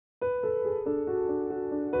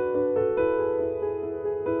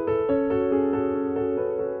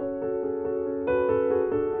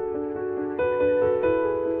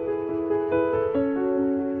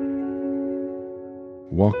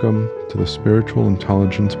welcome to the Spiritual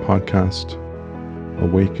Intelligence Podcast,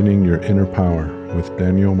 Awakening Your Inner Power with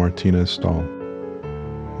Daniel Martinez Stahl,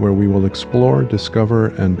 where we will explore, discover,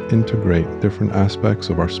 and integrate different aspects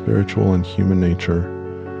of our spiritual and human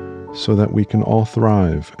nature so that we can all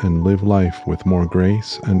thrive and live life with more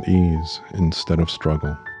grace and ease instead of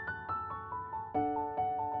struggle.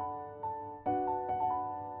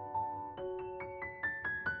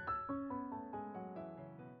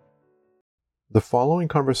 The following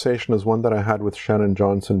conversation is one that I had with Shannon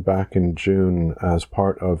Johnson back in June as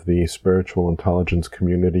part of the Spiritual Intelligence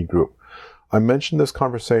Community Group. I mentioned this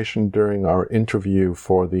conversation during our interview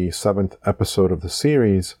for the 7th episode of the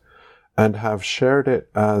series and have shared it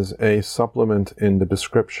as a supplement in the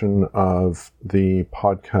description of the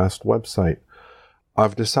podcast website.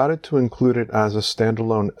 I've decided to include it as a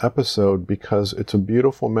standalone episode because it's a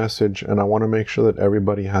beautiful message and I want to make sure that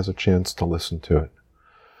everybody has a chance to listen to it.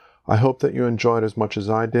 I hope that you enjoyed as much as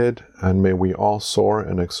I did, and may we all soar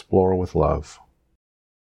and explore with love.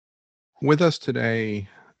 With us today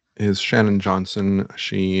is Shannon Johnson.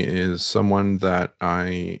 She is someone that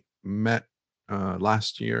I met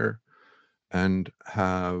last year and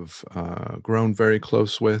have grown very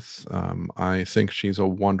close with. I think she's a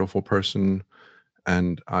wonderful person,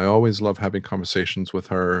 and I always love having conversations with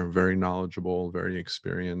her. Very knowledgeable, very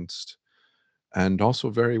experienced, and also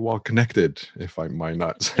very well connected, if I might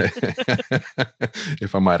not say,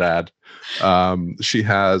 if I might add. She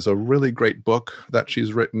has a really great book that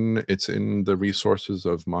she's written. It's in the resources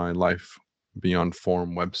of my Life Beyond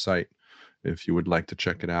Form website, if you would like to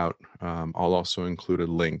check it out. I'll also include a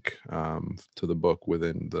link to the book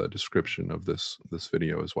within the description of this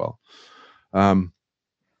video as well.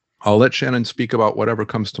 I'll let Shannon speak about whatever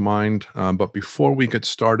comes to mind, but before we get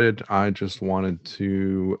started, I just wanted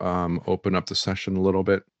to open up the session a little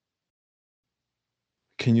bit.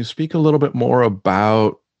 Can you speak a little bit more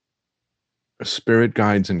about spirit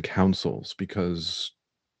guides and councils? Because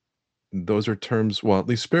those are terms, well, at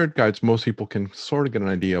least spirit guides, most people can sort of get an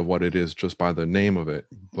idea of what it is just by the name of it,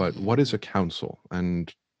 but what is a council?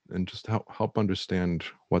 And just help understand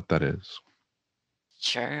what that is.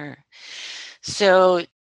 Sure. So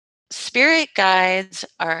spirit guides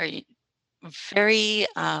are very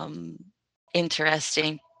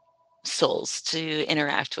interesting souls to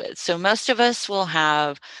interact with. So most of us will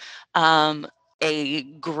have a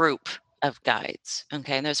group of guides.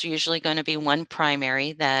 Okay. And there's usually going to be one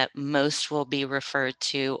primary that most will be referred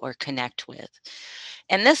to or connect with.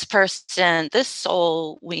 And this person, this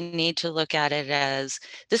soul, we need to look at it as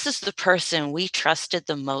this is the person we trusted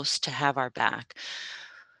the most to have our back.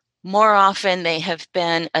 More often we have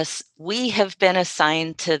been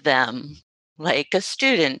assigned to them, like a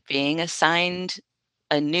student being assigned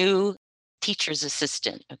a new teacher's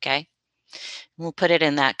assistant, okay? We'll put it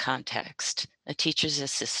in that context, a teacher's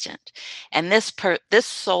assistant. And this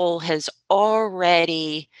soul has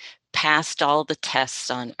already passed all the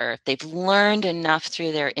tests on earth. They've learned enough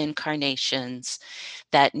through their incarnations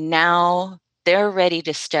that now they're ready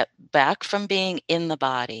to step back from being in the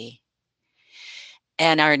body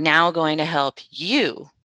and are now going to help you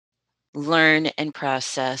learn and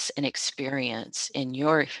process and experience in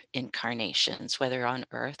your incarnations, whether on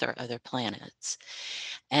Earth or other planets.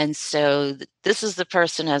 And so this is the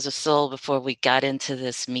person as a soul before we got into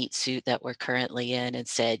this meat suit that we're currently in and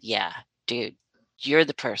said, yeah, dude, you're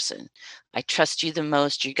the person. I trust you the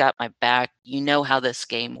most. You got my back. You know how this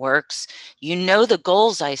game works. You know the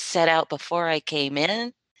goals I set out before I came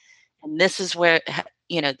in. And this is where,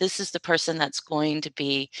 this is the person that's going to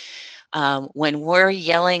be when we're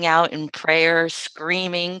yelling out in prayer,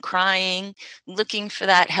 screaming, crying, looking for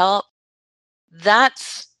that help.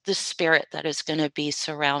 That's the spirit that is going to be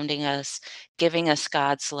surrounding us, giving us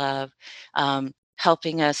God's love,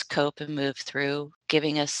 helping us cope and move through,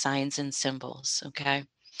 giving us signs and symbols. Okay.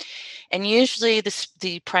 And usually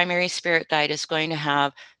the primary spirit guide is going to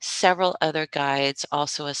have several other guides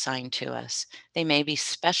also assigned to us. They may be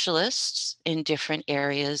specialists in different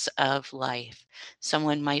areas of life.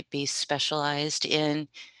 Someone might be specialized in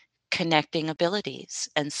connecting abilities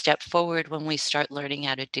and step forward when we start learning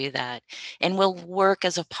how to do that. And will work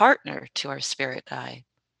as a partner to our spirit guide.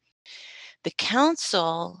 The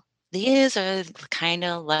council, these are kind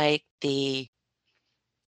of like the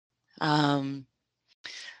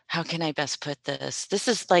how can I best put this? This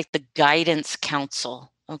is like the guidance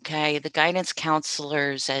council, okay? The guidance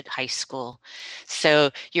counselors at high school. So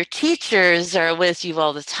your teachers are with you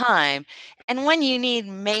all the time. And when you need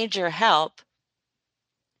major help,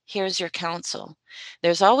 here's your council.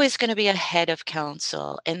 There's always going to be a head of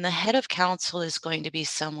council, and the head of council is going to be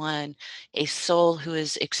someone, a soul who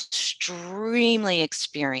is extremely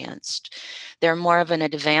experienced. They're more of an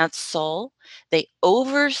advanced soul. They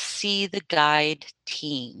oversee the guide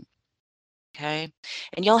team. Okay.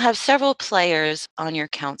 And you'll have several players on your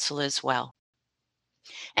council as well.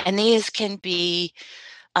 And these can be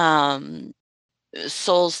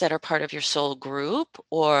souls that are part of your soul group,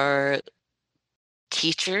 or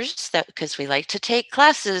teachers, that because we like to take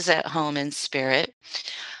classes at home in spirit.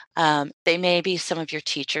 They may be some of your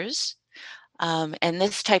teachers, and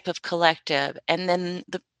this type of collective. And then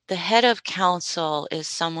the head of council is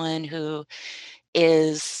someone who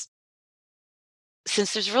is,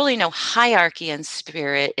 since there's really no hierarchy in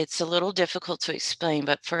spirit, it's a little difficult to explain,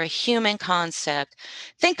 but for a human concept,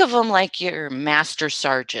 think of them like your master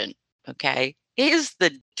sergeant, okay? He's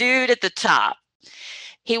the dude at the top.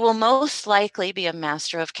 He will most likely be a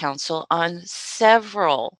master of council on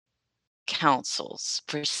several councils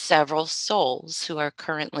for several souls who are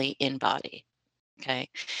currently in body, okay?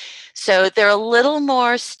 So they're a little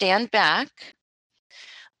more stand back.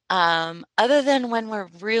 Other than when we're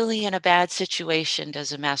really in a bad situation,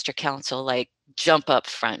 does a master council like jump up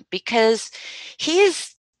front? Because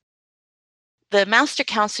he's the master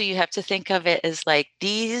council, you have to think of it as like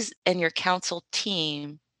these and your council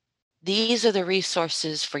team, these are the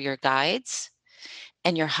resources for your guides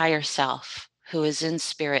and your higher self who is in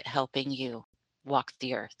spirit helping you walk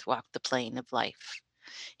the earth, walk the plane of life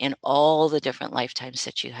in all the different lifetimes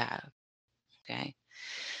that you have. Okay.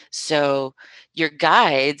 So your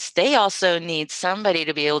guides, they also need somebody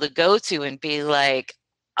to be able to go to and be like,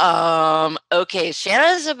 okay,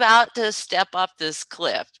 Shanna's about to step off this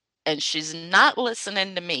cliff and she's not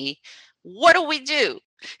listening to me. What do we do?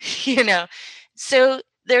 You know, so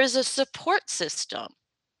there's a support system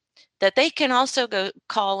that they can also go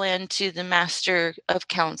call in to the master of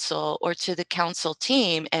council or to the council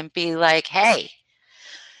team and be like, hey,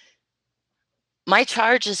 my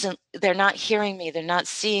charge isn't, they're not hearing me, they're not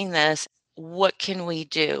seeing this. What can we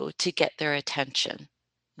do to get their attention?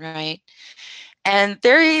 Right. And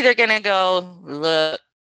they're either going to go, look,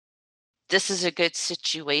 this is a good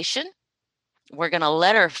situation. We're going to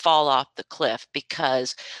let her fall off the cliff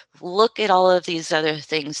because look at all of these other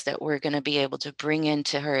things that we're going to be able to bring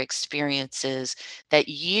into her experiences that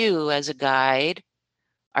you as a guide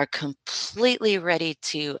are completely ready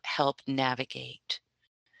to help navigate.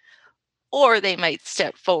 Or they might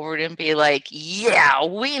step forward and be like, yeah,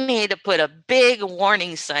 we need to put a big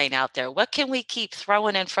warning sign out there. What can we keep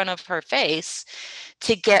throwing in front of her face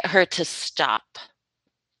to get her to stop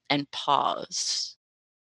and pause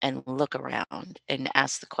and look around and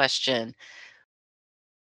ask the question,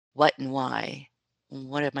 what and why?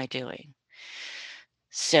 What am I doing?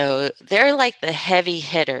 So they're like the heavy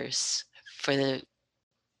hitters for the,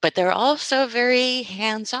 but they're also very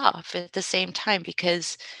hands off at the same time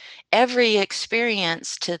because every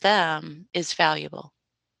experience to them is valuable.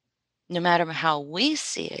 No matter how we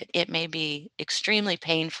see it, it may be extremely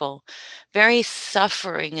painful, very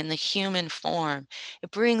suffering in the human form. It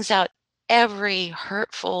brings out every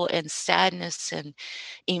hurtful and sadness and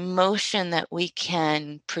emotion that we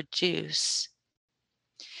can produce.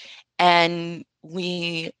 And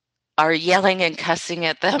we are yelling and cussing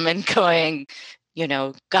at them and going, you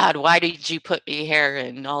know, God, why did you put me here?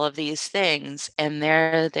 And all of these things. And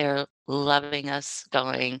they're loving us,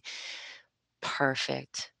 going,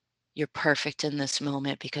 perfect. You're perfect in this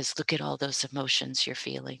moment because look at all those emotions you're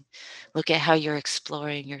feeling. Look at how you're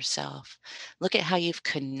exploring yourself. Look at how you've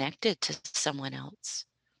connected to someone else.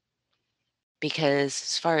 Because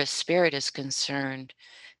as far as spirit is concerned,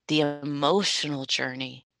 the emotional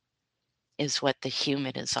journey is what the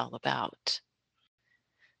human is all about.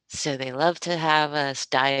 So they love to have us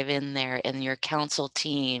dive in there, and your council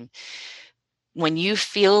team, when you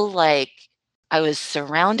feel like I was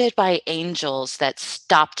surrounded by angels that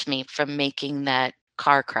stopped me from making that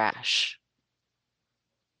car crash,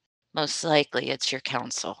 most likely it's your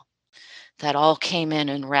council that all came in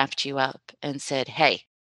and wrapped you up and said, hey,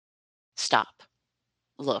 stop,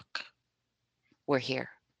 look, we're here.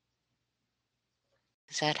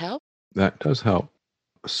 Does that help? That does help.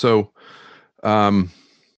 So,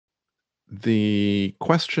 the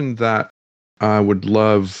question that I would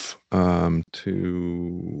love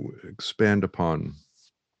to expand upon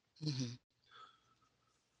Mhm.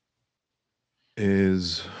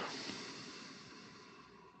 is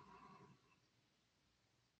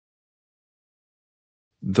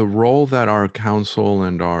the role that our council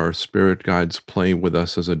and our spirit guides play with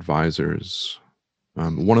us as advisors.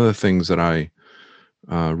 One of the things that I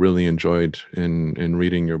really enjoyed in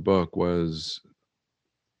reading your book was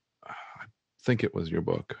think it was your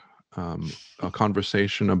book, a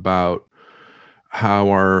conversation about how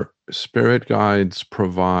our spirit guides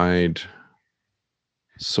provide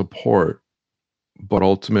support, but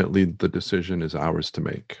ultimately the decision is ours to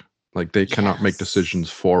make. Like they cannot make decisions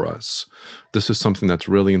Yes. for us. This is something that's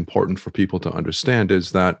really important for people to understand,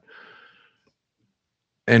 is that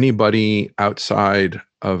anybody outside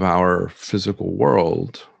of our physical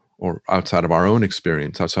world or outside of our own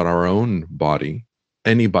experience, outside our own body,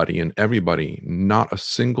 anybody and everybody, not a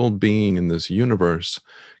single being in this universe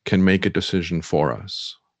can make a decision for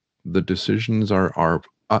us. The decisions are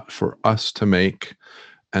for us to make,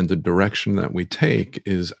 and the direction that we take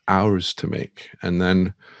is ours to make. And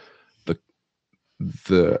then the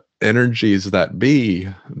the energies that be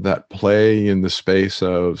that play in the space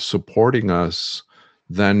of supporting us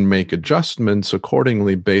then make adjustments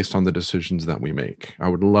accordingly based on the decisions that we make. I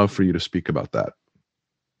would love for you to speak about that.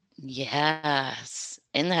 Yes.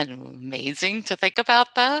 Isn't that amazing to think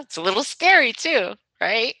about that? It's a little scary too,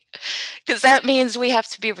 right? Because that means we have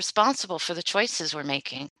to be responsible for the choices we're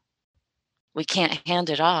making. We can't hand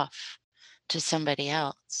it off to somebody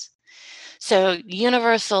else. So,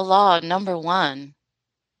 universal law number one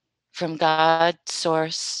from God,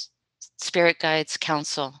 source, spirit guides,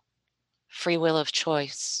 counsel, free will of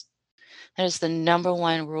choice. That is the number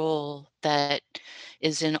one rule that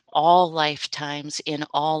is in all lifetimes, in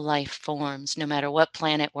all life forms, no matter what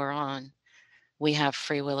planet we're on. We have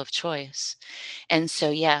free will of choice. And so,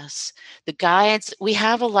 yes, the guides, we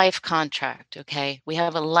have a life contract, okay? We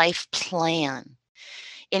have a life plan.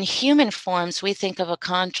 In human forms, we think of a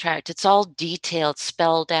contract. It's all detailed,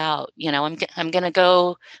 spelled out. I'm going to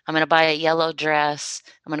go, I'm going to buy a yellow dress.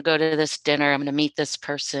 I'm going to go to this dinner. I'm going to meet this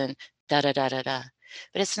person, da, da, da, da, da.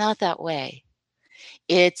 But it's not that way.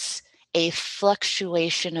 It's a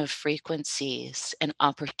fluctuation of frequencies and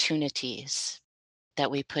opportunities that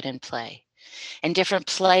we put in play. And different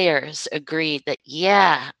players agreed that,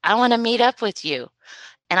 yeah, I want to meet up with you.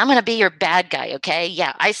 And I'm going to be your bad guy, okay?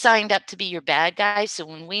 Yeah, I signed up to be your bad guy. So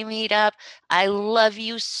when we meet up, I love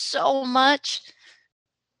you so much.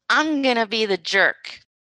 I'm going to be the jerk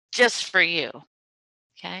just for you,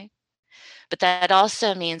 okay? But that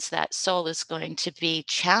also means that soul is going to be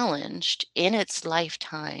challenged in its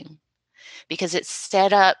lifetime because it's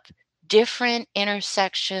set up different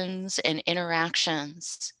intersections and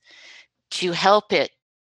interactions to help it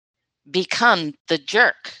become the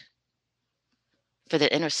jerk for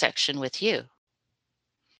the intersection with you,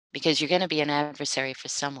 because you're going to be an adversary for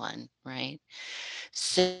someone, right?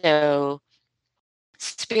 So,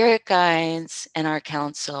 spirit guides and our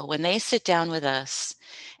council, when they sit down with us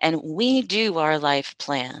and we do our life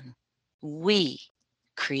plan, we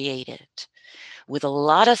create it with a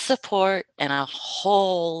lot of support and a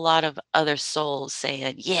whole lot of other souls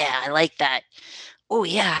saying, yeah, I like that. Oh,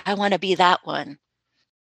 yeah, I want to be that one.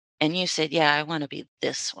 And you said, yeah, I want to be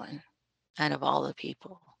this one out of all the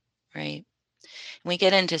people, right? We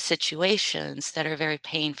get into situations that are very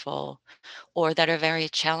painful or that are very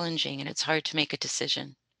challenging, and it's hard to make a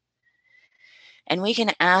decision. And we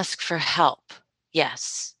can ask for help.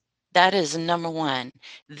 Yes, that is number one.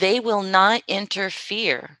 They will not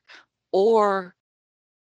interfere or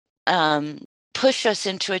um, push us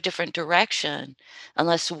into a different direction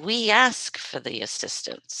unless we ask for the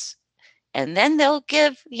assistance. And then they'll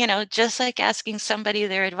give, just like asking somebody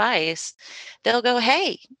their advice, they'll go,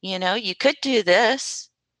 hey, you could do this,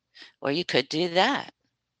 or you could do that,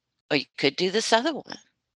 or you could do this other one.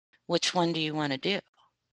 Which one do you want to do?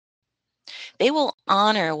 They will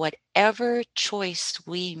honor whatever choice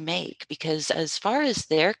we make because, as far as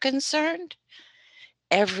they're concerned,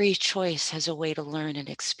 every choice has a way to learn and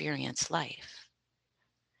experience life.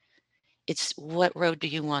 It's what road do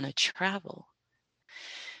you want to travel?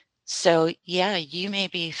 So, yeah, you may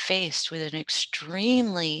be faced with an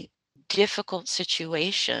extremely difficult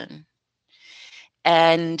situation.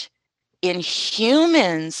 And in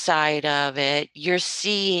human side of it, you're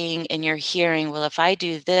seeing and you're hearing, well, if I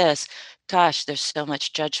do this, gosh, there's so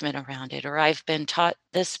much judgment around it. Or I've been taught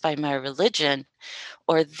this by my religion,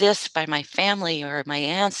 or this by my family or my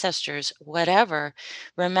ancestors, whatever.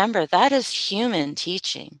 Remember, that is human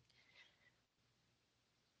teaching.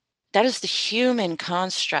 That is the human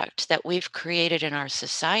construct that we've created in our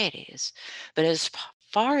societies. But as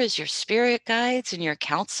far as your spirit guides and your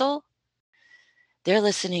counsel, they're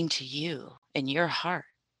listening to you and your heart.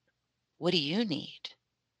 What do you need?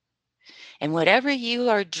 And whatever you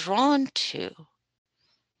are drawn to,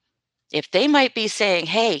 if they might be saying,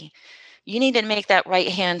 hey, you need to make that right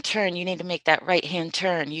hand turn, you need to make that right hand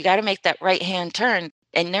turn, you got to make that right hand turn,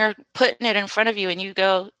 and they're putting it in front of you, and you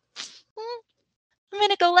go, I'm going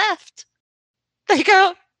to go left. They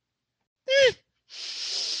go,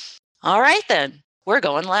 All right, then. We're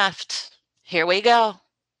going left. Here we go.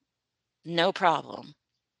 No problem.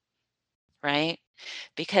 Right?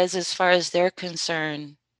 Because as far as they're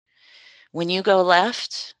concerned, when you go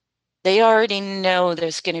left, they already know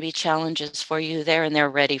there's going to be challenges for you there and they're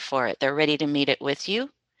ready for it. They're ready to meet it with you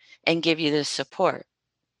and give you the support.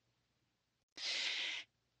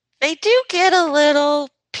 They do get a little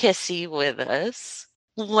pissy with us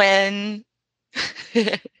when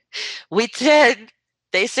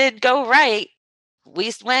they said go right.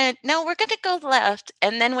 We went, no, we're going to go left.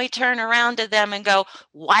 And then we turn around to them and go,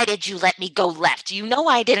 why did you let me go left? You know,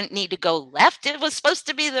 I didn't need to go left. It was supposed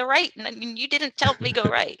to be the right. And you didn't tell me go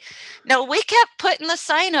right. No, we kept putting the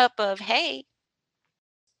sign up of, hey,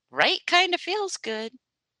 right kind of feels good.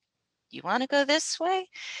 You want to go this way?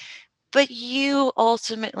 But you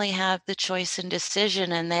ultimately have the choice and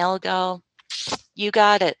decision, and they'll go, you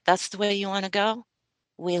got it. That's the way you want to go.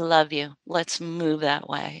 We love you. Let's move that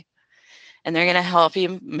way. And they're going to help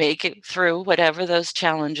you make it through whatever those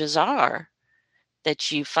challenges are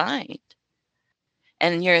that you find.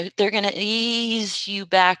 And they're going to ease you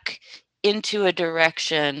back into a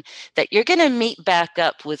direction that you're going to meet back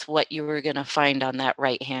up with what you were going to find on that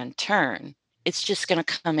right-hand turn. It's just going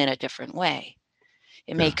to come in a different way.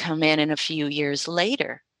 It may come in a few years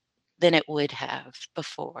later than it would have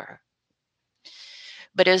before.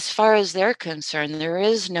 But as far as they're concerned, there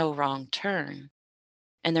is no wrong turn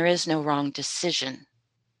and there is no wrong decision.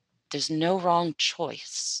 There's no wrong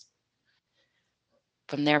choice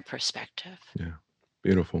from their perspective. Yeah.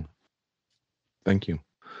 Beautiful. Thank you.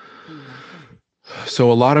 You're welcome.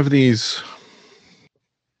 So a lot of these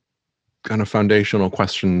kind of foundational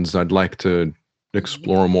questions I'd like to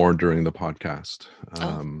explore more during the podcast.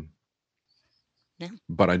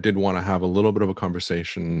 But I did want to have a little bit of a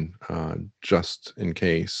conversation just in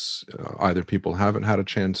case either people haven't had a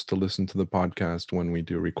chance to listen to the podcast when we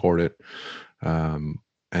do record it,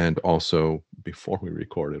 and also before we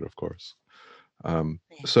record it, of course.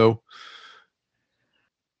 So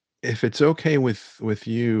if it's okay with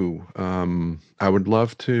you, I would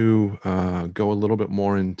love to go a little bit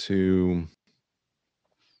more into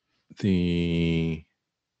the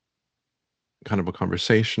kind of a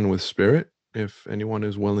conversation with spirit, if anyone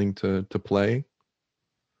is willing to play.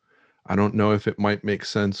 I don't know if it might make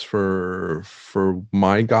sense for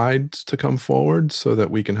my guides to come forward so that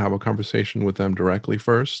we can have a conversation with them directly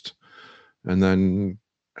first, and then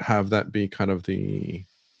have that be kind of the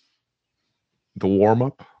warm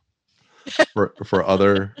up for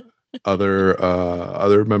other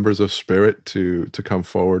members of spirit to come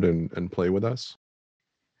forward and play with us.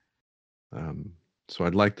 So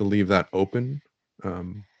I'd like to leave that open,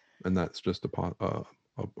 and that's just a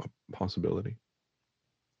possibility.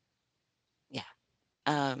 Yeah.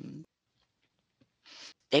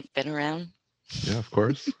 They've been around. Yeah, of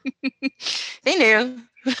course. They knew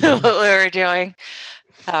what we were doing.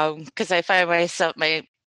 Because I find myself, my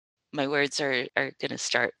words are going to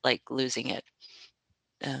start like losing it.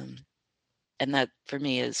 And that for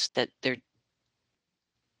me is that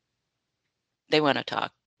they want to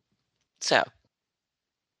talk. So,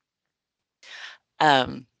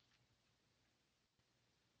 my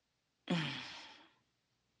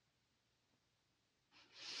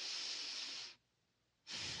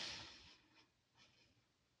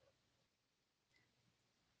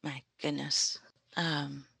goodness.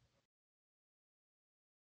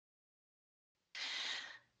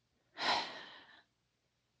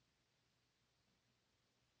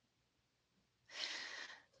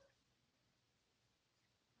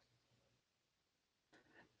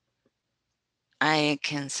 I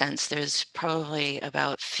can sense there's probably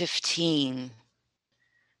about 15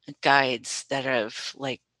 guides that have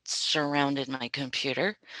like surrounded my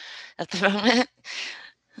computer at the moment.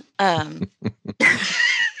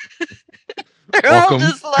 They're welcome. all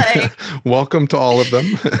just like, welcome to all of them.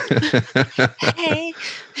 hey.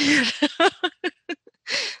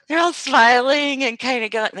 They're all smiling and kind of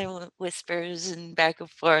got their whispers and back and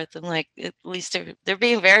forth. I'm like, at least they're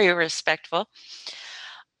being very respectful.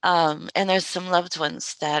 And there's some loved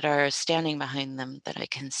ones that are standing behind them that I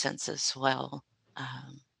can sense as well.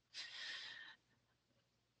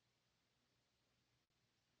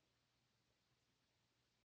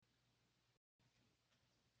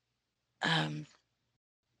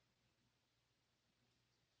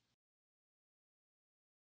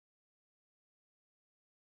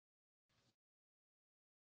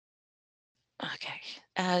 Okay.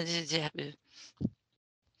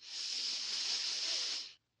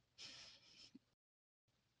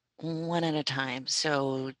 One at a time.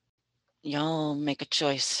 So y'all make a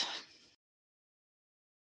choice.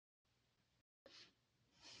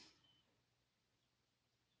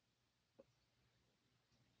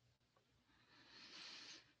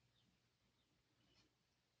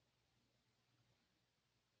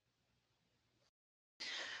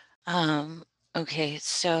 Okay,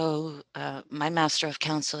 so my master of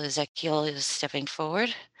counsel, Ezekiel, is stepping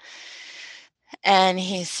forward. And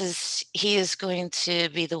he says he is going to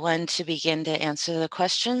be the one to begin to answer the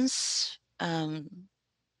questions. And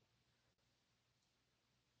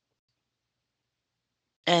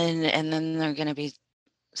then they're going to be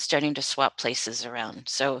starting to swap places around.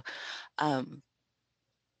 So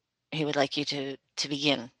he would like you to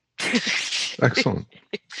begin. Excellent.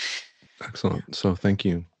 Excellent. So thank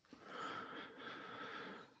you.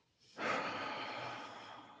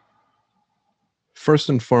 First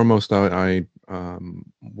and foremost, I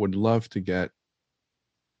would love to get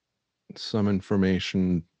some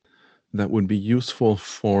information that would be useful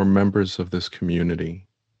for members of this community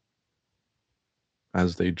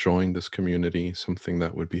as they join this community, something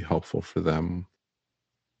that would be helpful for them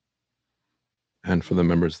and for the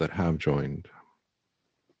members that have joined.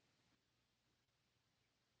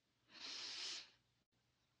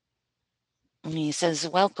 And he says,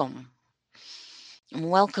 welcome.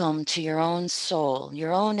 Welcome to your own soul,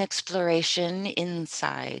 your own exploration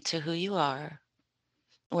inside to who you are.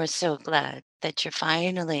 We're so glad that you're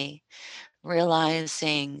finally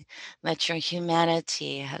realizing that your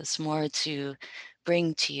humanity has more to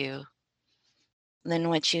bring to you than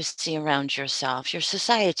what you see around yourself. Your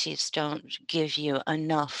societies don't give you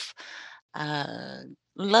enough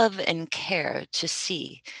love and care to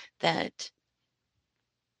see that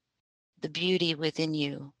the beauty within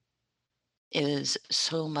you is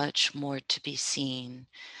so much more to be seen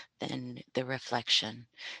than the reflection.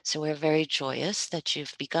 So we're very joyous that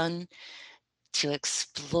you've begun to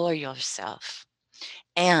explore yourself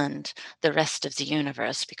and the rest of the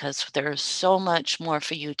universe, because there's so much more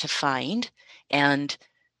for you to find and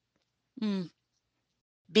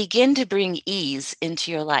begin to bring ease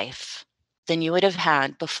into your life than you would have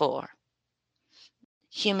had before.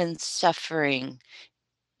 Human suffering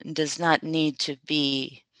does not need to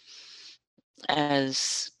be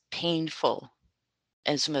as painful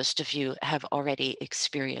as most of you have already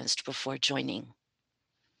experienced before joining.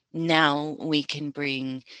 Now we can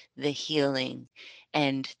bring the healing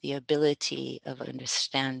and the ability of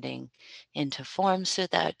understanding into form so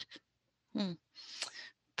that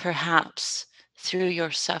perhaps through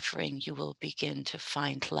your suffering you will begin to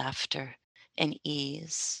find laughter and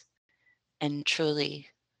ease and truly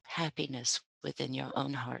happiness within your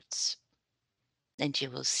own hearts. And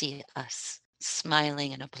you will see us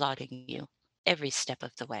smiling and applauding you every step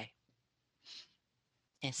of the way.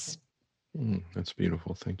 Yes. That's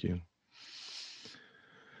beautiful. Thank you.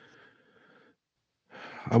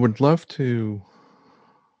 I would love to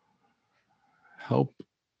help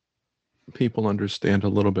people understand a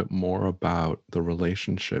little bit more about the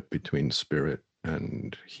relationship between spirit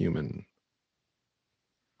and human,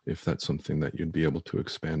 if that's something that you'd be able to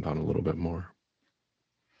expand on a little bit more.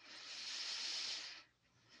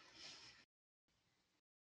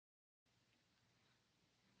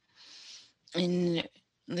 In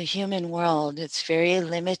the human world, it's very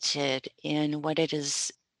limited in what it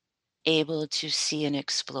is able to see and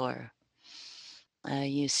explore.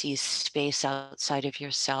 You see space outside of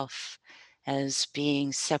yourself as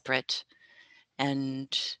being separate,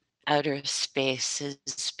 and outer space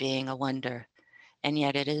as being a wonder. And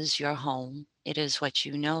yet it is your home. It is what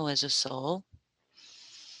you know as a soul.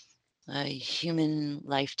 A human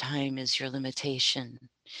lifetime is your limitation.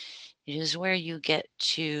 It is where you get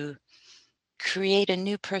to create a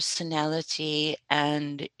new personality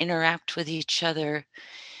and interact with each other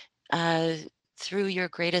through your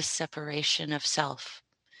greatest separation of self.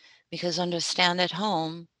 Because understand, at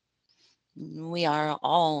home, we are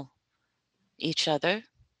all each other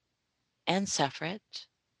and separate.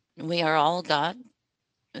 We are all God.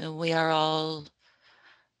 We are all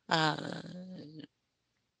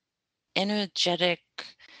energetic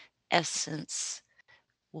essence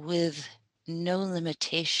with no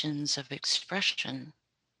limitations of expression.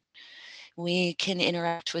 We can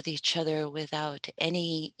interact with each other without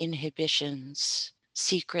any inhibitions.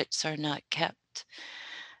 Secrets are not kept.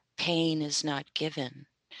 Pain is not given.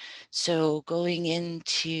 So going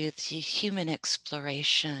into the human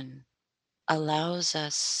exploration allows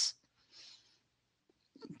us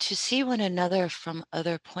to see one another from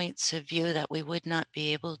other points of view that we would not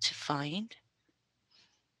be able to find.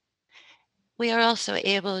 We are also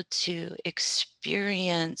able to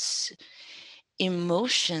experience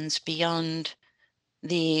emotions beyond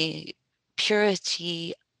the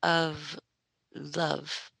purity of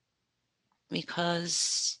love,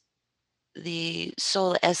 because the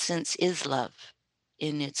soul essence is love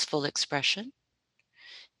in its full expression,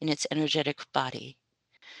 in its energetic body.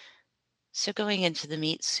 So going into the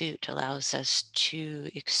meat suit allows us to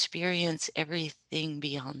experience everything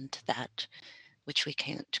beyond that, which we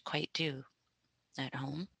can't quite do at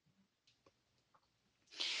home.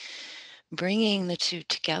 Bringing the two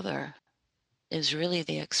together is really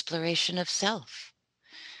the exploration of self.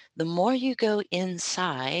 The more you go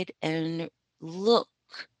inside and look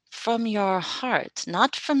from your heart,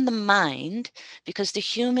 not from the mind, because the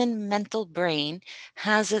human mental brain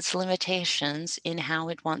has its limitations in how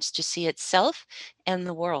it wants to see itself and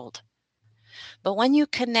the world. But when you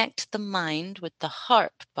connect the mind with the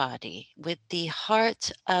heart body, with the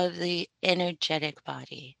heart of the energetic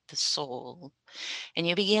body, the soul, and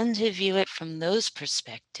you begin to view it from those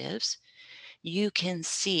perspectives, you can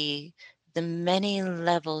see the many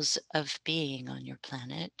levels of being on your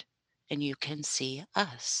planet, and you can see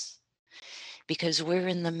us because we're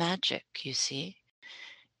in the magic, you see.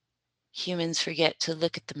 Humans forget to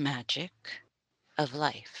look at the magic of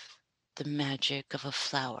life, the magic of a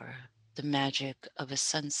flower, the magic of a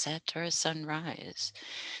sunset or a sunrise,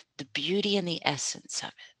 the beauty and the essence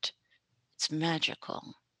of it. It's magical.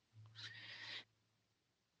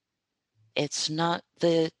 It's not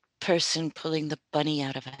the person pulling the bunny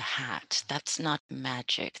out of a hat. That's not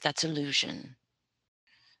magic. That's illusion.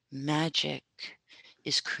 Magic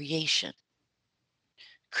is creation.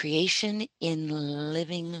 Creation in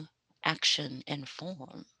living action and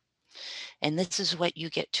form. And this is what you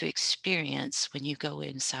get to experience when you go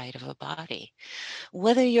inside of a body.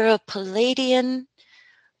 Whether you're a Palladian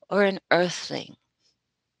or an earthling,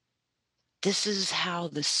 this is how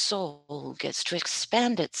the soul gets to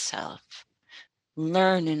expand itself,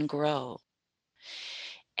 learn and grow.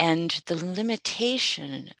 And the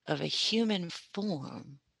limitation of a human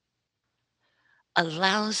form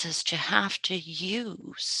allows us to have to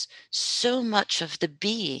use so much of the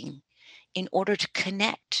being in order to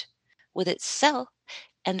connect with itself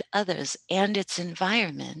and others and its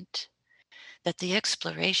environment, that the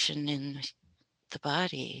exploration in the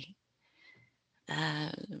body, uh,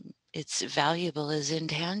 it's valuable as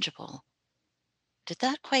intangible. Did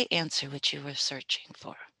that quite answer what you were searching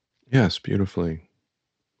for? Yes, beautifully.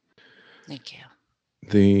 Thank you.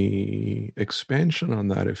 The expansion on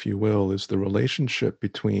that, if you will, is the relationship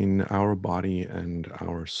between our body and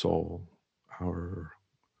our soul, our,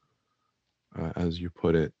 as you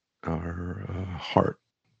put it, our heart.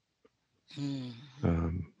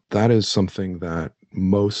 Mm. That is something that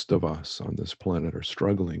most of us on this planet are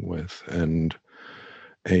struggling with. And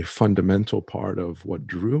a fundamental part of what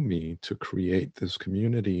drew me to create this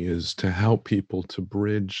community is to help people to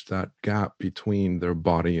bridge that gap between their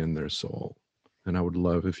body and their soul. And I would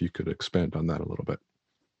love if you could expand on that a little bit.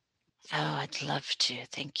 Oh, I'd love to.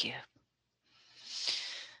 Thank you.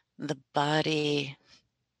 The body,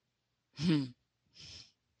 hmm,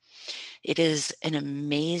 it is an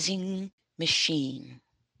amazing machine.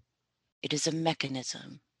 It is a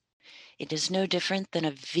mechanism. It is no different than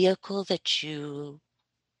a vehicle that you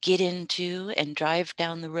get into and drive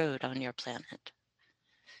down the road on your planet.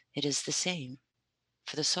 It is the same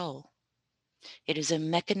for the soul. It is a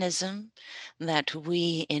mechanism that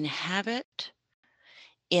we inhabit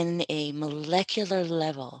in a molecular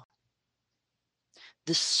level.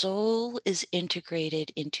 The soul is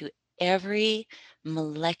integrated into every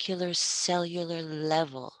molecular cellular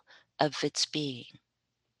level of its being.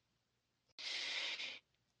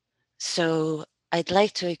 So I'd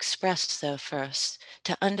like to express, though, first,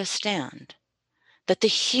 to understand that the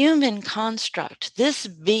human construct, this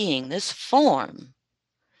being, this form,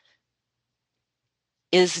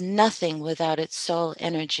 is nothing without its soul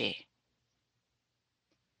energy.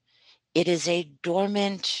 It is a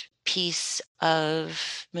dormant piece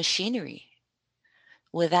of machinery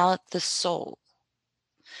without the soul.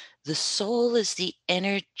 The soul is the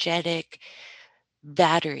energetic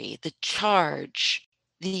battery, the charge,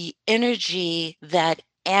 the energy that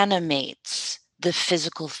animates the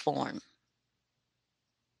physical form.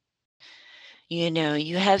 You know,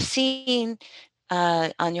 you have seen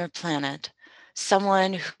on your planet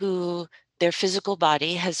someone who their physical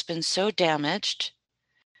body has been so damaged,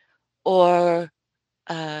 or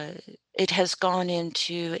uh, it has gone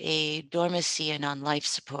into a dormancy and on life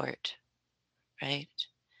support, right?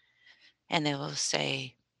 And they will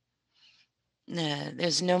say,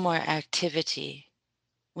 there's no more activity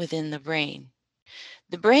within the brain.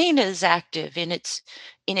 The brain is active in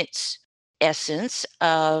its essence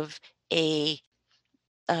of a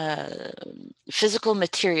uh, physical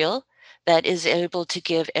material that is able to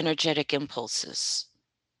give energetic impulses.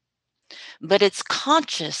 But it's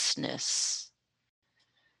consciousness,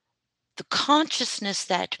 the consciousness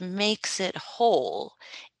that makes it whole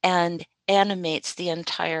and animates the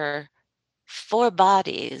entire four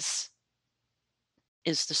bodies,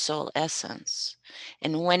 is the soul essence.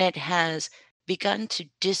 And when it has begun to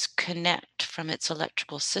disconnect from its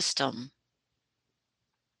electrical system,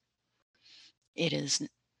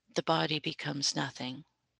 the body becomes nothing.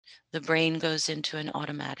 The brain goes into an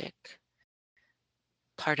automatic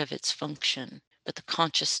part of its function, but the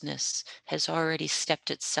consciousness has already stepped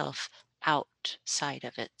itself outside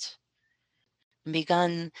of it and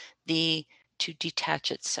begun to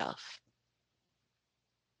detach itself.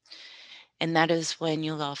 And that is when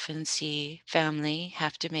you'll often see family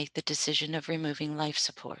have to make the decision of removing life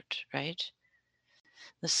support, right?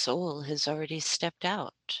 The soul has already stepped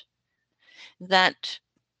out. That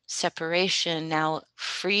separation now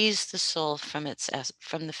frees the soul from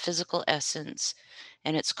from the physical essence,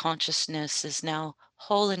 and its consciousness is now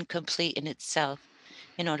whole and complete in itself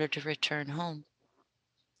in order to return home.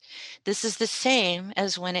 This is the same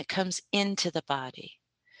as when it comes into the body.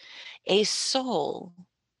 A soul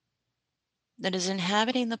that is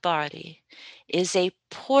inhabiting the body is a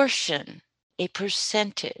portion, a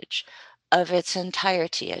percentage of its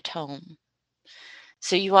entirety at home.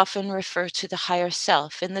 So you often refer to the higher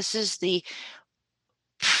self, and this is the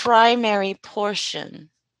primary portion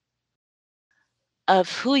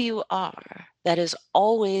of who you are that is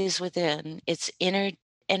always within its inner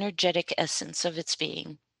energetic essence of its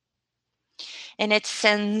being. And it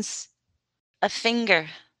sends a finger,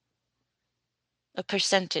 a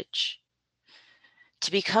percentage, to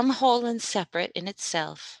become whole and separate in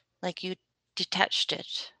itself, like you detached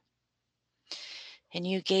it. And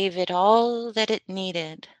you gave it all that it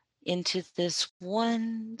needed into this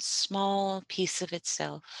one small piece of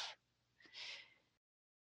itself.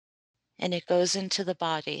 And it goes into the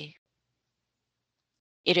body.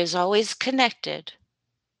 It is always connected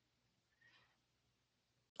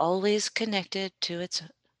to its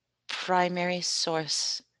primary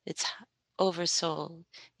source, its oversoul,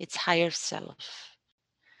 its higher self.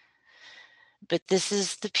 But this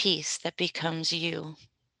is the piece that becomes you.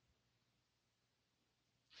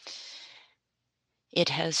 It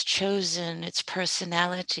has chosen its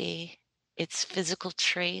personality, its physical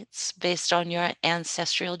traits based on your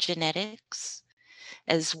ancestral genetics,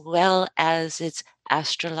 as well as its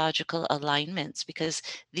astrological alignments, because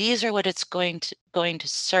these are what it's going to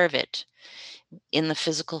serve it in the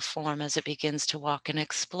physical form as it begins to walk and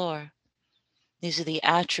explore. These are the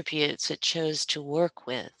attributes it chose to work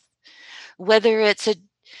with. Whether it's a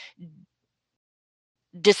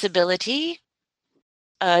disability,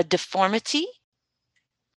 a deformity,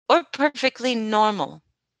 or perfectly normal,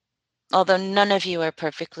 although none of you are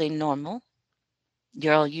perfectly normal,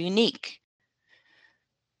 you're all unique.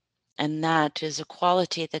 And that is a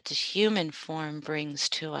quality that the human form brings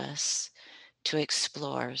to us to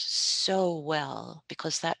explore so well,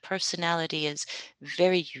 because that personality is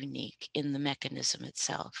very unique in the mechanism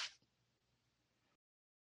itself.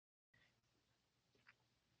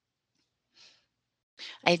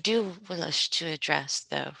 I do wish to address,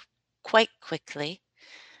 though, quite quickly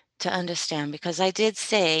to understand, because I did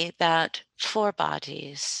say that 4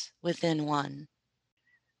 bodies within one.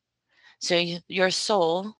 So your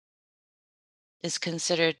soul is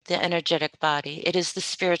considered the energetic body. It is the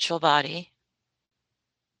spiritual body,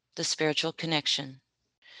 the spiritual connection.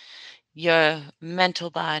 Your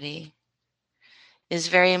mental body is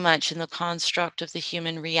very much in the construct of the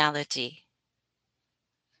human reality.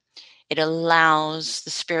 It allows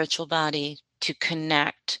the spiritual body to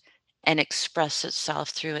connect and express itself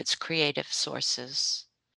through its creative sources.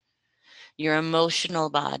 Your emotional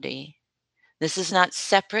body, this is not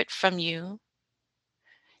separate from you.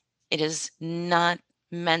 It is not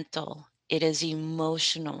mental. It is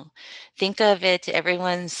emotional. Think of it,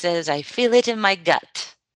 everyone says, I feel it in my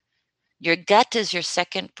gut. Your gut is your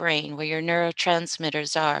second brain, where your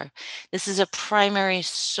neurotransmitters are. This is a primary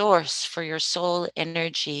source for your soul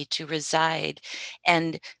energy to reside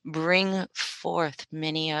and bring forth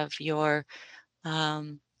many of your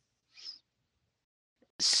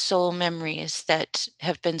soul memories that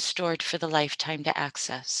have been stored for the lifetime to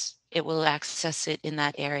access. It will access it in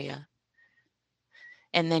that area.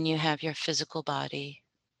 And then you have your physical body.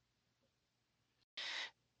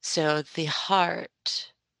 So the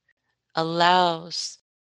heart allows,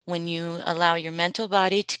 when you allow your mental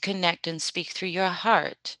body to connect and speak through your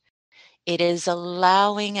heart, it is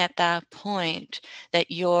allowing at that point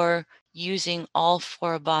that you're using all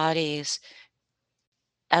 4 bodies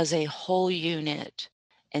as a whole unit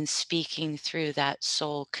and speaking through that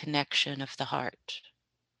soul connection of the heart.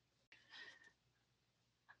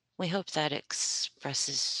 We hope that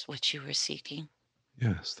expresses what you were seeking.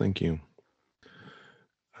 Yes, thank you.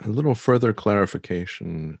 A little further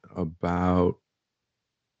clarification about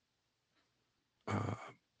uh,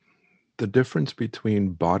 the difference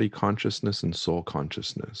between body consciousness and soul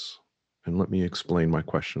consciousness. And let me explain my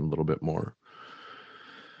question a little bit more.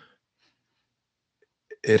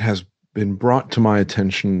 It has been brought to my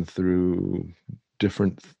attention through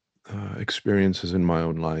different experiences in my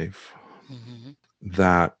own life Mhm.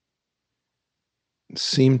 that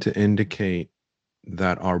seem to indicate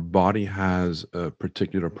that our body has a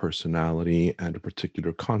particular personality and a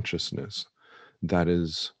particular consciousness that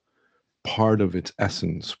is part of its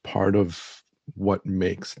essence, part of what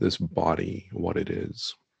makes this body what it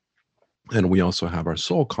is. And we also have our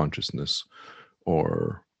soul consciousness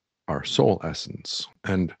or our soul essence.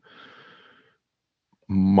 And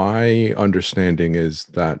my understanding is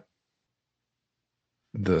that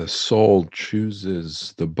the soul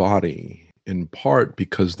chooses the body in part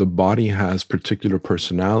because the body has particular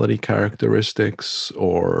personality characteristics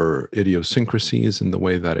or idiosyncrasies in the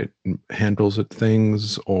way that it handles it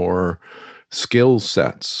things, or skill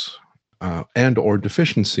sets and or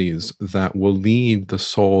deficiencies that will lead the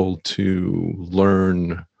soul to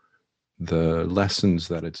learn the lessons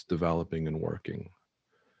that it's developing and working.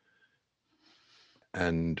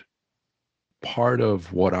 And part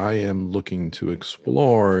of what I am looking to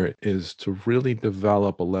explore is to really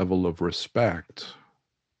develop a level of respect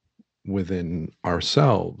within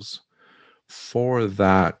ourselves for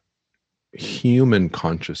that human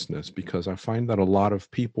consciousness, because I find that a lot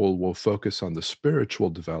of people will focus on the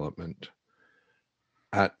spiritual development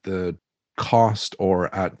at the cost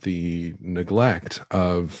or at the neglect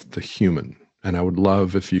of the human. And I would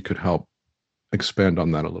love if you could help expand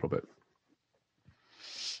on that a little bit.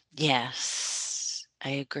 Yes, I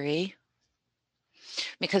agree.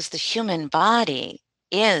 Because the human body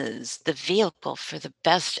is the vehicle for the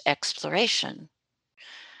best exploration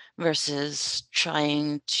versus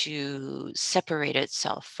trying to separate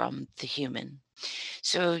itself from the human.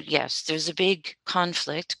 So yes, there's a big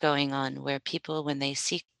conflict going on where people, when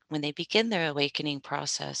they begin their awakening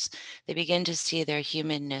process, they begin to see their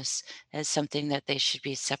humanness as something that they should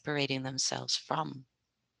be separating themselves from.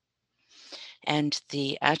 And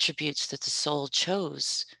the attributes that the soul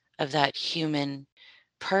chose of that human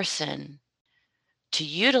person to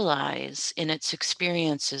utilize in its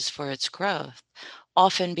experiences for its growth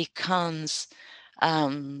often becomes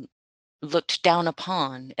um, looked down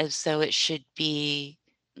upon as though it should be,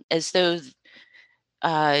 as though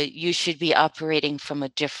you should be operating from a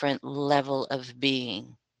different level of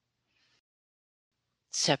being,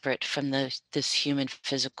 separate from this human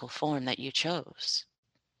physical form that you chose.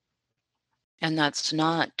 And that's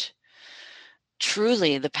not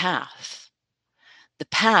truly the path. The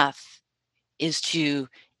path is to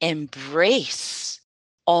embrace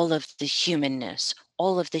all of the humanness,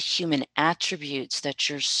 all of the human attributes that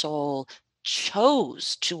your soul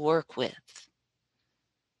chose to work with,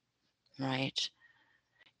 right?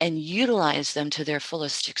 And utilize them to their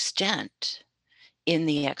fullest extent in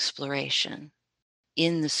the exploration,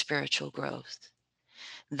 in the spiritual growth.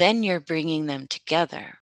 Then you're bringing them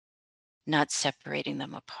together, not separating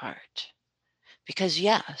them apart. Because,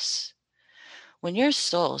 yes, when your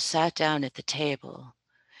soul sat down at the table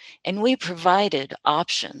and we provided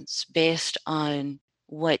options based on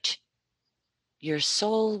what your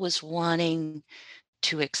soul was wanting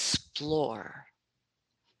to explore,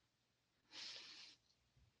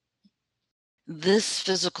 this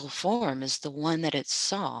physical form is the one that it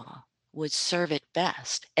saw would serve it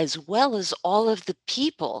best, as well as all of the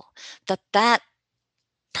people that that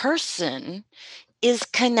person is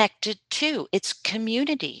connected to, its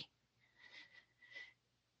community.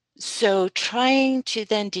 So trying to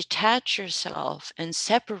then detach yourself and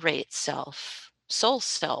separate self, soul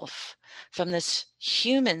self, from this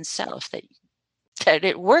human self that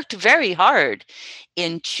it worked very hard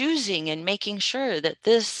in choosing and making sure that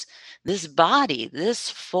this body, this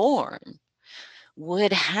form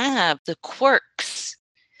would have the quirks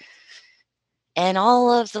and all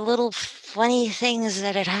of the little funny things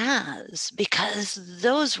that it has, because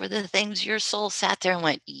those were the things your soul sat there and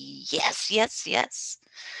went, yes, yes, yes,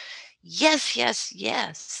 yes, yes,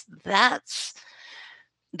 yes. That's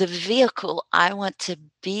the vehicle I want to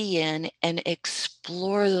be in and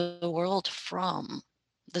explore the world from.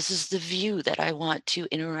 This is the view that I want to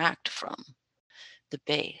interact from, the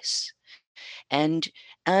base. And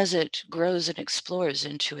as it grows and explores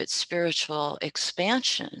into its spiritual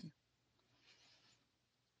expansion,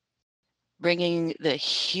 bringing the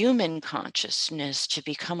human consciousness to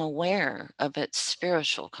become aware of its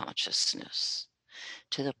spiritual consciousness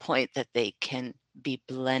to the point that they can be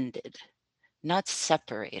blended, not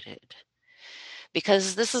separated.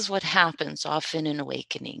 Because this is what happens often in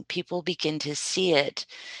awakening. People begin to see it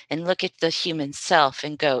and look at the human self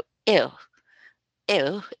and go, ew,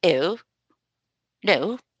 ew, ew.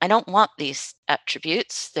 No, I don't want these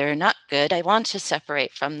attributes. They're not good. I want to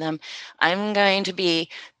separate from them. I'm going to be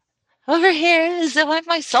over here as though I'm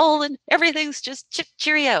my soul and everything's just chip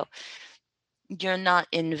cheerio. You're not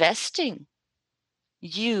investing.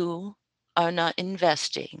 You are not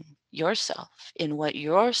investing yourself in what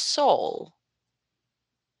your soul,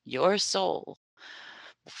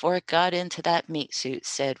 before it got into that meat suit,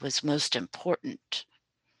 said was most important.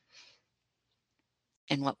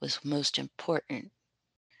 And what was most important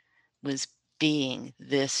was being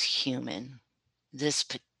this human, this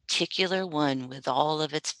particular one with all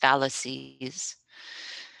of its fallacies,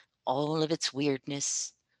 all of its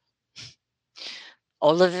weirdness,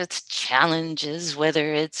 all of its challenges,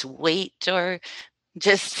 whether it's weight or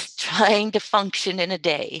just trying to function in a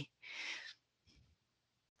day.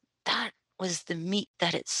 That was the meat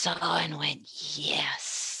that it saw and went,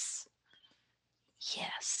 yes,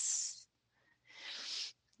 yes.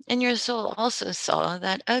 And your soul also saw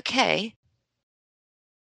that, okay,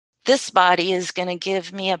 this body is going to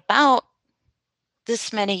give me about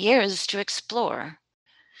this many years to explore.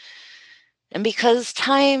 And because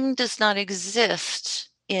time does not exist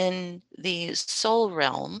in the soul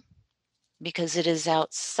realm, because it is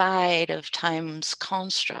outside of time's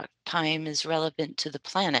construct, time is relevant to the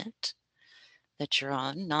planet that you're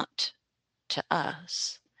on, not to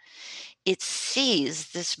us. It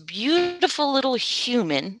sees this beautiful little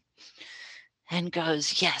human and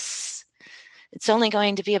goes, yes, it's only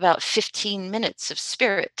going to be about 15 minutes of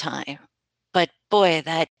spirit time. But boy,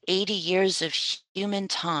 that 80 years of human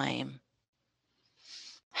time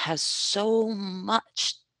has so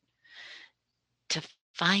much to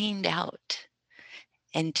find out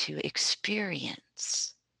and to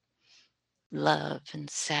experience love and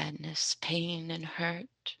sadness, pain and hurt,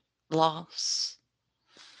 loss,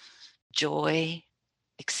 joy,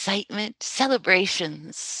 excitement,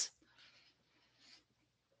 celebrations.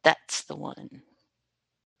 That's the one.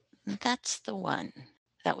 That's the one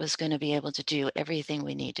that was going to be able to do everything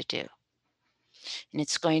we need to do. And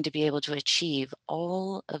it's going to be able to achieve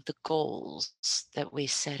all of the goals that we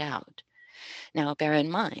set out. Now, bear in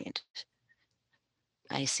mind,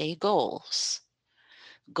 I say goals.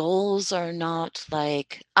 Goals are not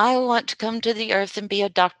like, I want to come to the earth and be a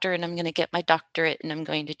doctor and I'm going to get my doctorate and I'm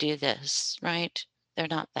going to do this, right? They're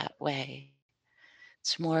not that way.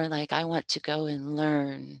 It's more like, I want to go and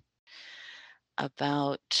learn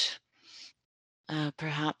about,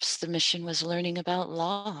 perhaps the mission was learning about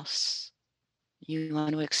loss. You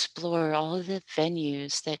want to explore all the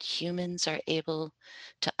venues that humans are able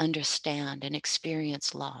to understand and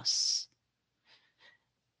experience loss.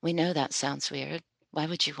 We know that sounds weird. Why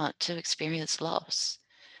would you want to experience loss?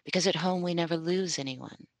 Because at home we never lose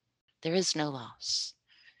anyone. There is no loss.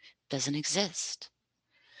 It doesn't exist.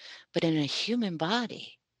 But in a human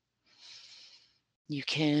body, you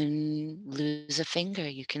can lose a finger,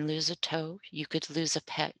 you can lose a toe, you could lose a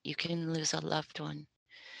pet, you can lose a loved one.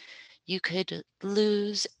 You could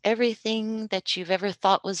lose everything that you've ever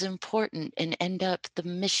thought was important and end up the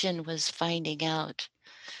mission was finding out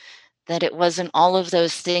that it wasn't all of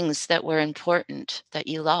those things that were important that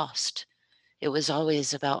you lost. It was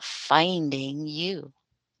always about finding you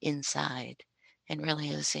inside and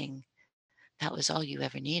realizing that was all you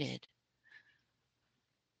ever needed.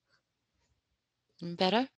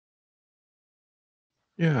 Better?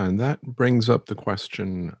 Yeah, and that brings up the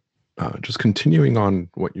question, just continuing on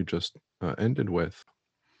what you just ended with.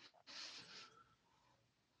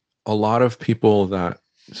 A lot of people that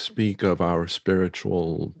speak of our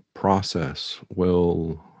spiritual process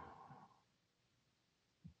will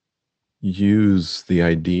use the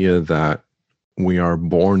idea that we are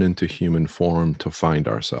born into human form to find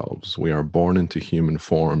ourselves. We are born into human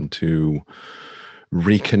form to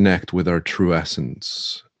reconnect with our true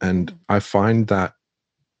essence. And I find that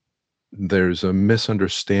there's a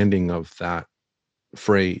misunderstanding of that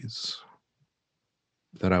phrase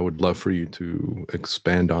that I would love for you to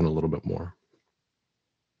expand on a little bit more.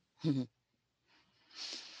 Mhm.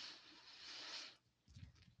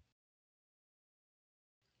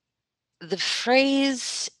 The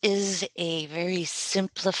phrase is a very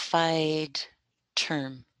simplified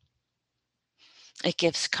term. It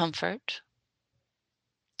gives comfort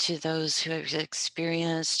to those who have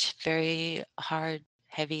experienced very hard,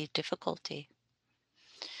 heavy difficulty.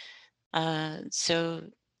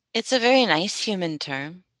 So it's a very nice human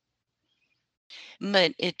term,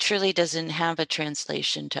 but it truly doesn't have a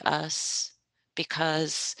translation to us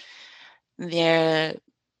because there,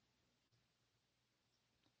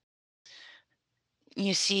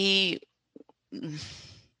 you see,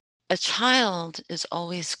 a child is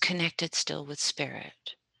always connected still with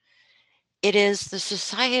spirit. It is the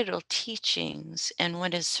societal teachings and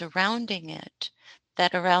what is surrounding it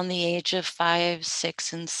that around the age of 5,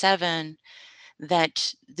 6, and 7,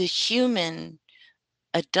 that the human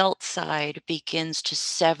adult side begins to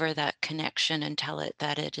sever that connection and tell it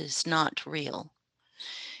that it is not real.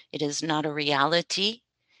 It is not a reality.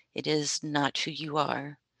 It is not who you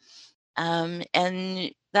are.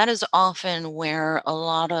 And that is often where a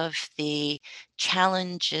lot of the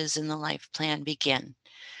challenges in the life plan begin,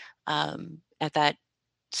 at that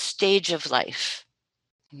stage of life,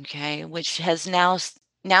 okay, which has now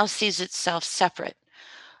sees itself separate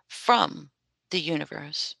from the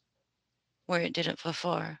universe, where it didn't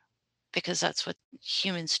before, because that's what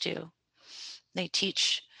humans do. They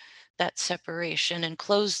teach that separation and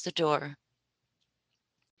close the door.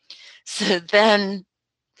 So then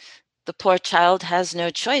the poor child has no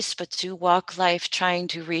choice but to walk life trying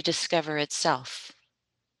to rediscover itself,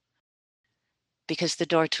 because the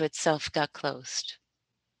door to itself got closed.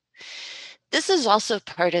 This is also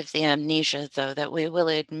part of the amnesia, though, that we will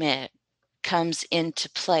admit comes into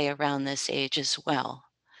play around this age as well.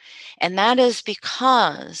 And that is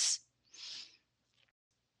because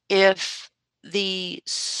if the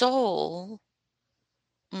soul,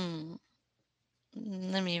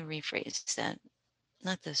 let me rephrase that,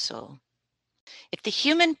 not the soul. If the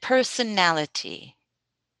human personality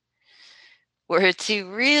were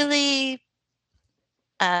to really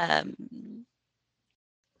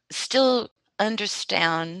still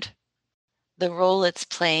understand the role it's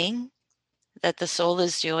playing, that the soul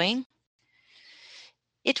is doing,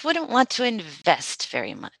 it wouldn't want to invest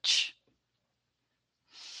very much.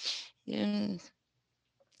 It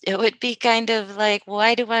would be kind of like,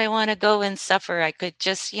 why do I want to go and suffer? I could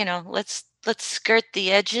just, let's skirt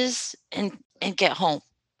the edges and get home.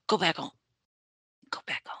 Go back home. Go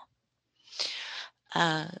back home.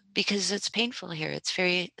 Because it's painful here. It's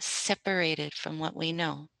very separated from what we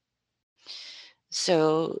know.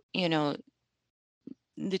 So,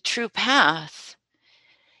 the true path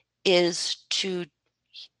is to,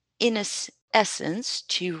 in essence,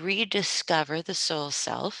 to rediscover the soul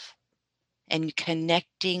self and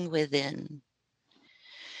connecting within.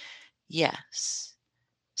 Yes.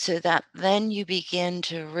 So that then you begin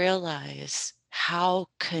to realize how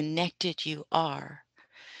connected you are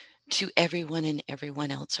to everyone and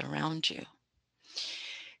everyone else around you.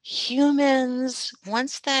 Humans,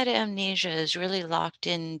 once that amnesia is really locked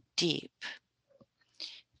in deep,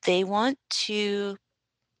 they want to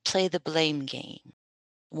play the blame game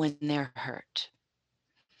when they're hurt.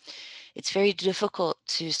 It's very difficult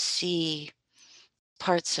to see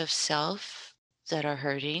parts of self that are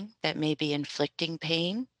hurting, that may be inflicting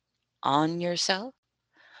pain on yourself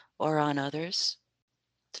or on others.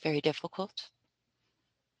 It's very difficult.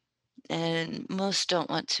 And most don't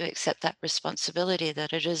want to accept that responsibility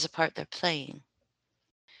that it is a part they're playing.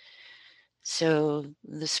 So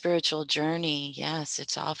the spiritual journey, yes,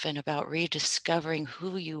 it's often about rediscovering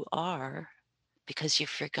who you are because you've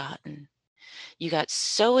forgotten. You got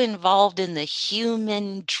so involved in the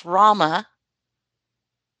human drama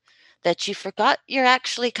that you forgot you're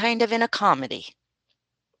actually kind of in a comedy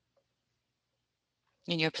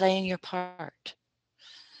and you're playing your part.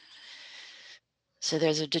 So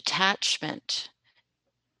there's a detachment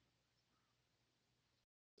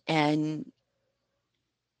and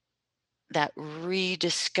that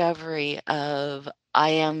rediscovery of I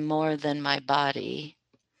am more than my body,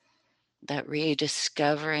 that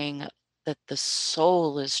rediscovering that the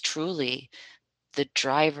soul is truly the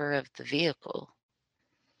driver of the vehicle,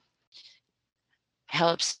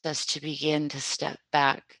 helps us to begin to step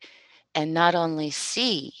back and not only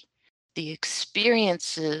see the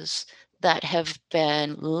experiences that have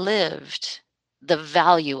been lived, the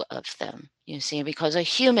value of them, you see, because a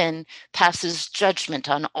human passes judgment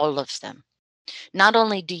on all of them. Not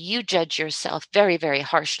only do you judge yourself very, very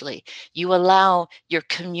harshly, you allow your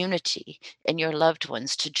community and your loved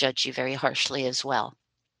ones to judge you very harshly as well.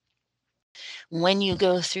 When you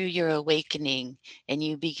go through your awakening and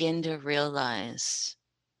you begin to realize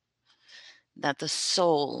that the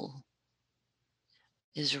soul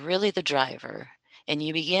is really the driver, and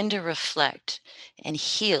you begin to reflect and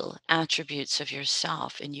heal attributes of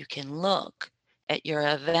yourself, and you can look at your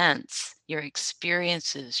events, your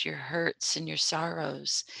experiences, your hurts and your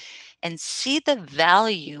sorrows, and see the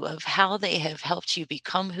value of how they have helped you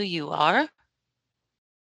become who you are.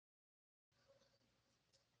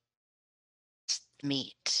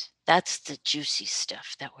 Meat. That's the juicy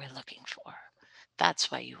stuff that we're looking for.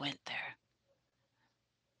 That's why you went there.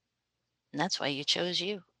 And that's why you chose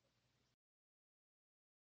you.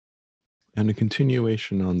 And a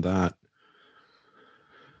continuation on that,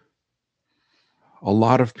 A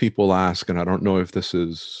lot of people ask, and I don't know if this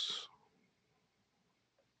is,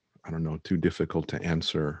 I don't know, too difficult to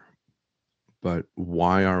answer, but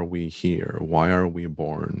why are we here? Why are we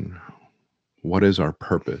born? What is our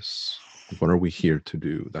purpose? What are we here to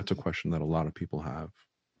do? That's a question that a lot of people have.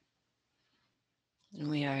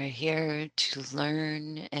 We are here to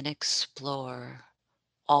learn and explore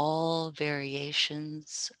all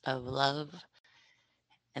variations of love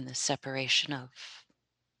and the separation of.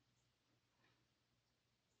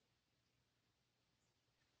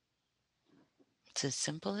 It's as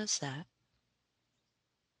simple as that.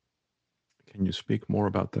 Can you speak more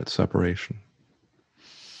about that separation?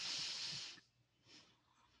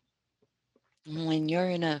 When you're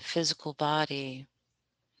in a physical body,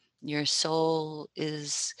 your soul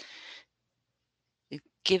is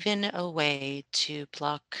given a way to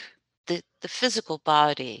block the physical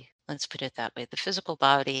body. Let's put it that way. The physical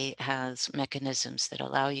body has mechanisms that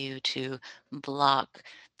allow you to block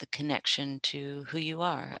the connection to who you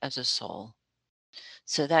are as a soul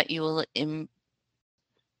so that you will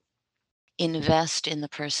invest in the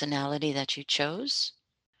personality that you chose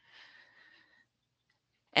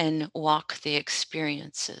and walk the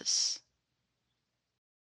experiences.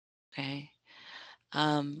 Okay.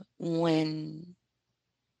 When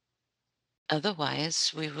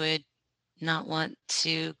otherwise we would not want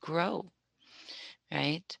to grow,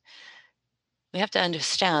 right? We have to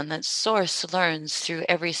understand that source learns through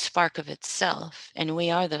every spark of itself, and we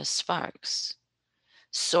are those sparks.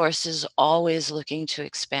 Source is always looking to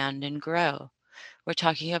expand and grow. We're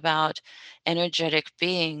talking about energetic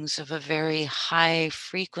beings of a very high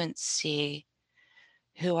frequency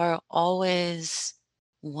who are always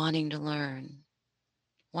wanting to learn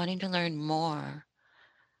more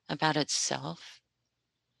about itself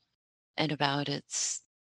and about its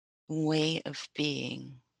way of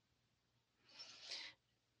being.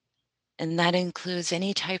 And that includes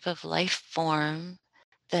any type of life form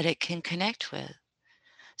that it can connect with.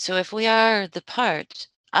 So if we are the part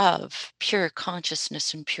of pure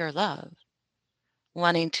consciousness and pure love,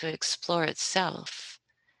 wanting to explore itself,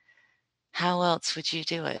 how else would you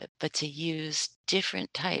do it but to use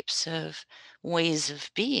different types of ways of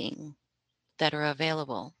being that are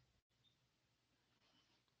available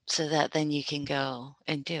so that then you can go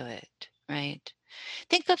and do it, right?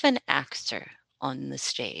 Think of an actor on the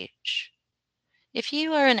stage. If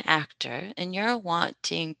you are an actor and you're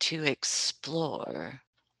wanting to explore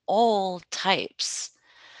all types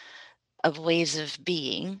of ways of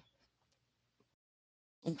being,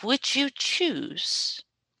 would you choose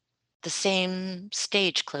the same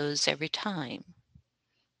stage clothes every time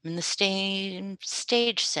and the same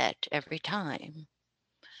stage set every time?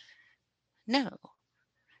 No,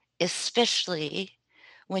 especially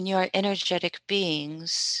when you are energetic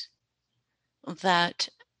beings that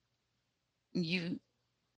you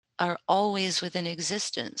are always within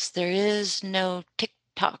existence. There is no tick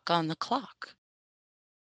tock on the clock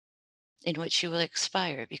in which you will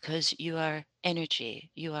expire because you are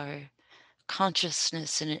energy. You are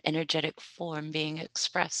consciousness in an energetic form being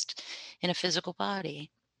expressed in a physical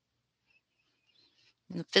body.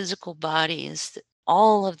 And the physical body is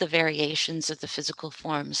all of the variations of the physical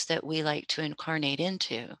forms that we like to incarnate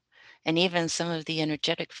into, and even some of the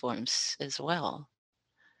energetic forms as well.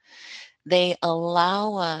 They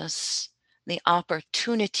allow us the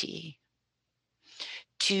opportunity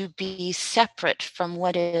to be separate from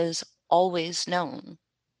what is always known.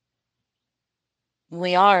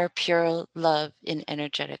 We are pure love in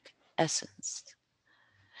energetic essence.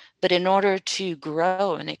 But in order to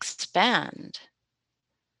grow and expand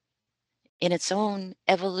in its own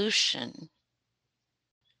evolution,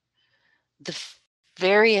 the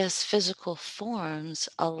various physical forms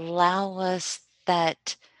allow us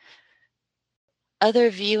that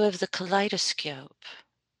other view of the kaleidoscope,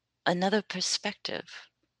 another perspective.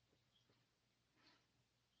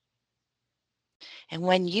 And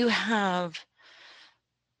when you have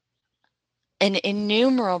an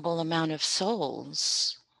innumerable amount of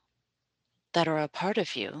souls that are a part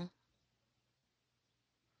of you,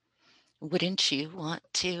 wouldn't you want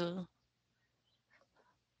to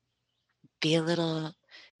be a little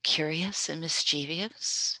curious and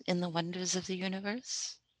mischievous in the wonders of the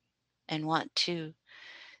universe and want to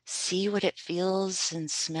see what it feels and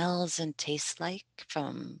smells and tastes like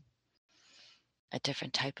from a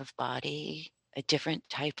different type of body, a different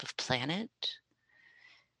type of planet?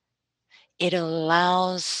 It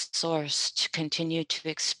allows source to continue to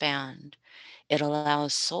expand. It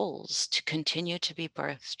allows souls to continue to be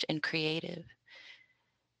birthed and creative.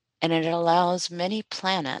 And it allows many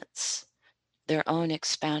planets their own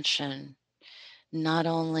expansion, not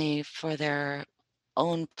only for their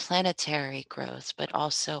own planetary growth, but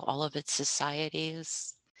also all of its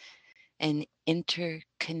societies and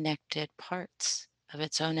interconnected parts of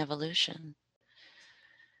its own evolution.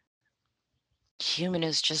 Human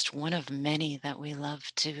is just one of many that we love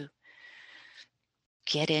to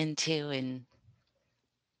get into, and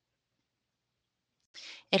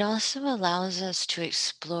it also allows us to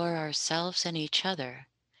explore ourselves and each other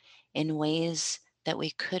in ways that we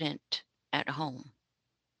couldn't at home.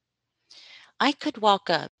 I could walk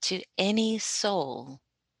up to any soul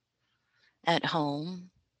at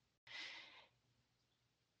home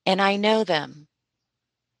and I know them.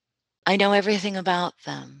 I know everything about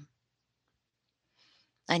them.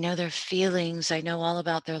 I know their feelings. I know all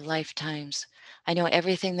about their lifetimes. I know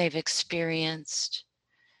everything they've experienced,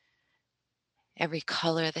 every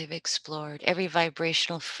color they've explored, every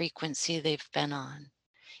vibrational frequency they've been on.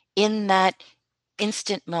 In that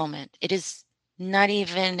instant moment, it is not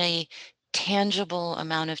even a tangible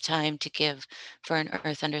amount of time to give for an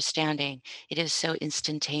earth understanding. It is so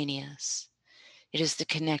instantaneous. It is the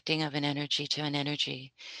connecting of an energy to an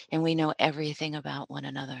energy, and we know everything about one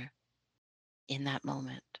another in that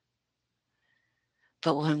moment.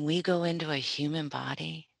 But when we go into a human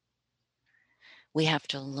body, we have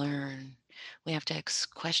to learn, we have to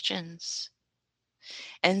ask questions.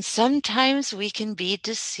 And sometimes we can be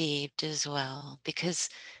deceived as well because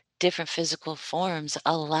different physical forms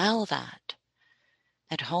allow that.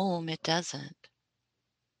 At home, it doesn't.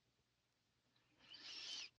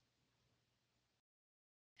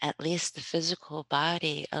 At least the physical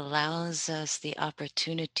body allows us the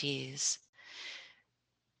opportunities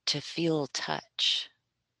to feel touch,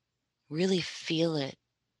 really feel it,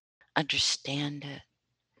 understand it,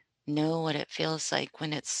 know what it feels like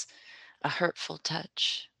when it's a hurtful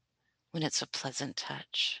touch, when it's a pleasant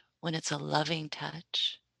touch, when it's a loving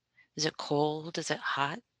touch. Is it cold? Is it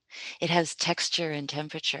hot? It has texture and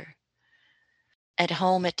temperature. At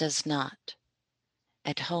home, it does not.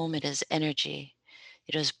 At home, it is energy.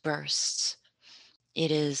 It is bursts.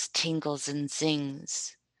 It is tingles and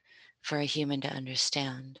zings for a human to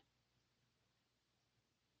understand.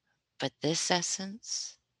 But this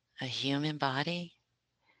essence, a human body,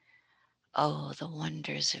 oh, the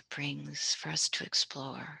wonders it brings for us to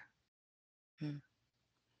explore.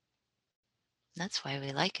 That's why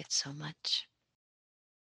we like it so much.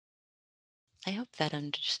 I hope that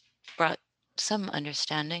brought some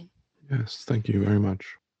understanding. Yes, thank you very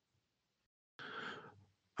much.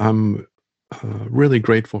 I'm really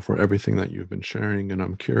grateful for everything that you've been sharing, and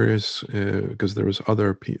I'm curious because there was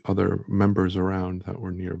other members around that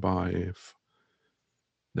were nearby. If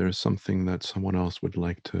there's something that someone else would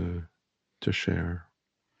like to share.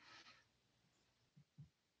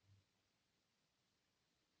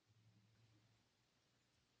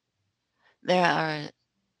 There are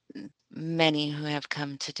many who have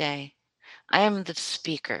come today. I am the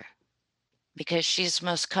speaker because she's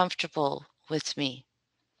most comfortable with me.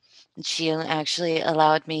 She actually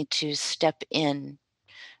allowed me to step in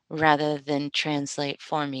rather than translate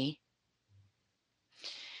for me.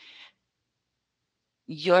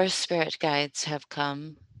 Your spirit guides have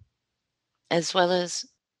come, as well as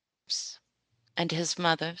and his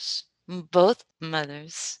mother's. Both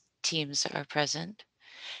mothers' teams are present,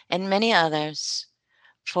 and many others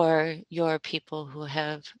for your people who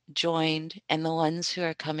have joined and the ones who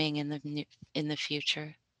are coming in the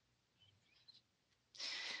future.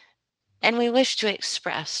 And we wish to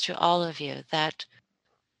express to all of you that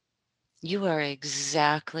you are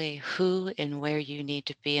exactly who and where you need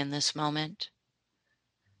to be in this moment.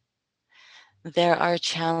 There are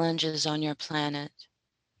challenges on your planet,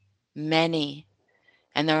 many,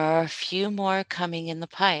 and there are a few more coming in the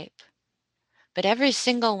pipe. But every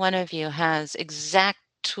single one of you has exact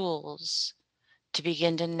tools to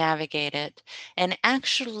begin to navigate it and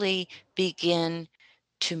actually begin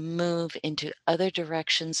to move into other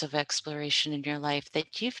directions of exploration in your life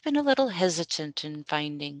that you've been a little hesitant in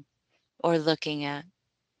finding or looking at.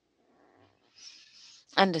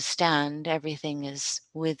 Understand everything is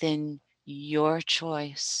within your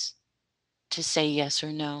choice to say yes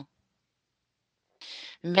or no.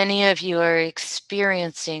 Many of you are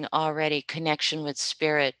experiencing already connection with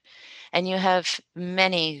spirit, and you have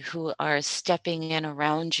many who are stepping in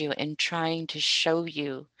around you and trying to show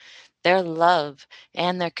you their love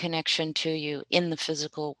and their connection to you in the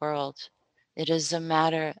physical world. It is a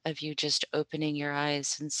matter of you just opening your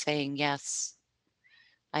eyes and saying, yes,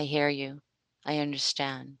 I hear you. I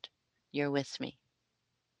understand. You're with me.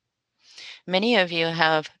 Many of you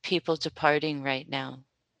have people departing right now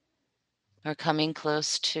or coming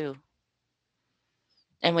close to.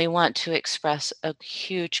 And we want to express a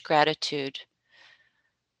huge gratitude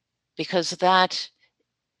because that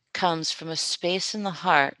comes from a space in the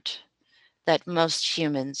heart that most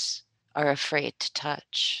humans are afraid to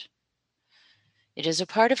touch. It is a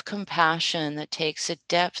part of compassion that takes a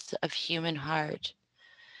depth of human heart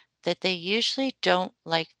that they usually don't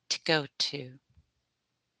like to go to,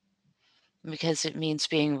 because it means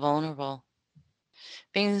being vulnerable.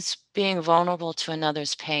 Means being vulnerable to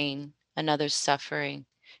another's pain, another's suffering,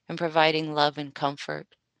 and providing love and comfort.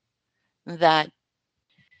 That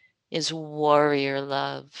is warrior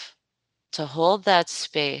love. To hold that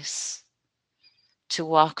space, to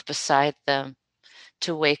walk beside them,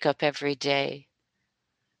 to wake up every day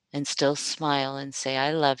and still smile and say,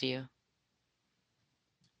 I love you.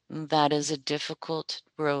 That is a difficult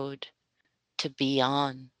road to be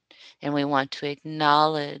on. And we want to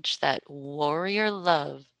acknowledge that warrior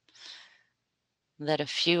love that a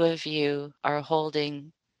few of you are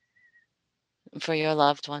holding for your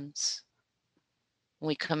loved ones.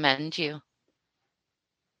 We commend you.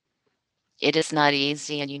 It is not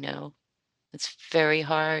easy, and it's very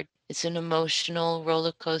hard. It's an emotional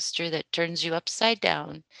roller coaster that turns you upside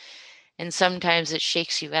down, and sometimes it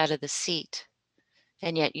shakes you out of the seat,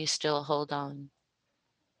 and yet you still hold on.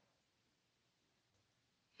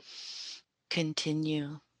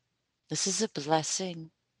 Continue. This is a blessing.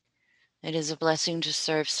 It is a blessing to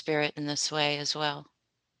serve spirit in this way as well.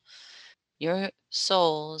 Your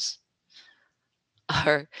souls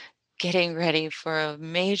are getting ready for a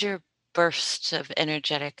major burst of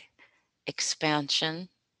energetic expansion.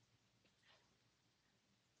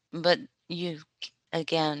 But you,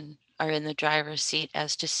 again, are in the driver's seat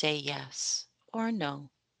as to say yes or no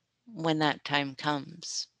when that time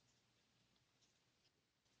comes.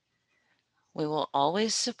 We will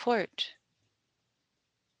always support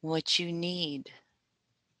what you need.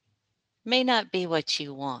 May not be what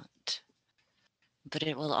you want, but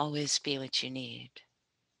it will always be what you need.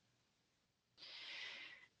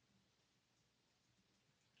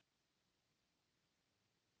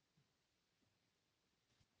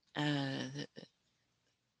 Uh,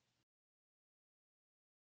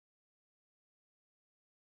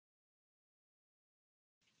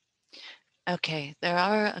 okay, there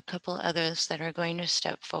are a couple others that are going to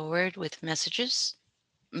step forward with messages,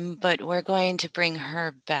 but we're going to bring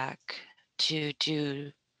her back to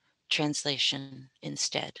do translation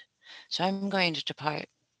instead. So I'm going to depart.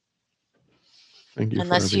 Thank you for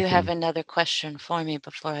Unless you have everything. another question for me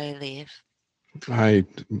before I leave. I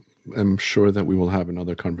am sure that we will have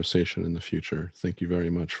another conversation in the future. Thank you very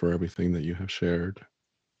much for everything that you have shared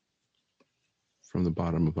from the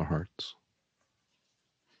bottom of our hearts.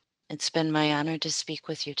 It's been my honor to speak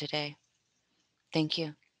with you today. Thank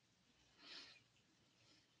you.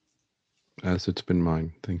 As it's been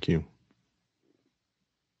mine. Thank you.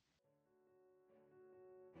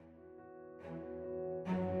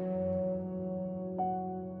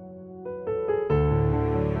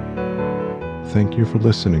 Thank you for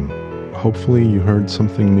listening. Hopefully you heard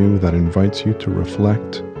something new that invites you to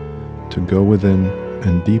reflect, to go within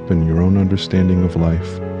and deepen your own understanding of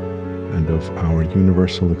life and of our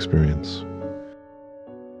universal experience.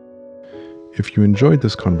 If you enjoyed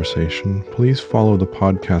this conversation, please follow the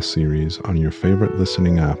podcast series on your favorite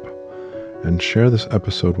listening app and share this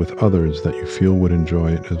episode with others that you feel would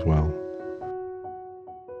enjoy it as well.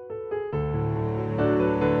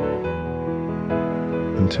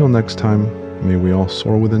 Until next time, may we all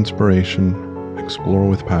soar with inspiration, explore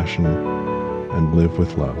with passion, and live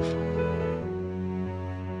with love.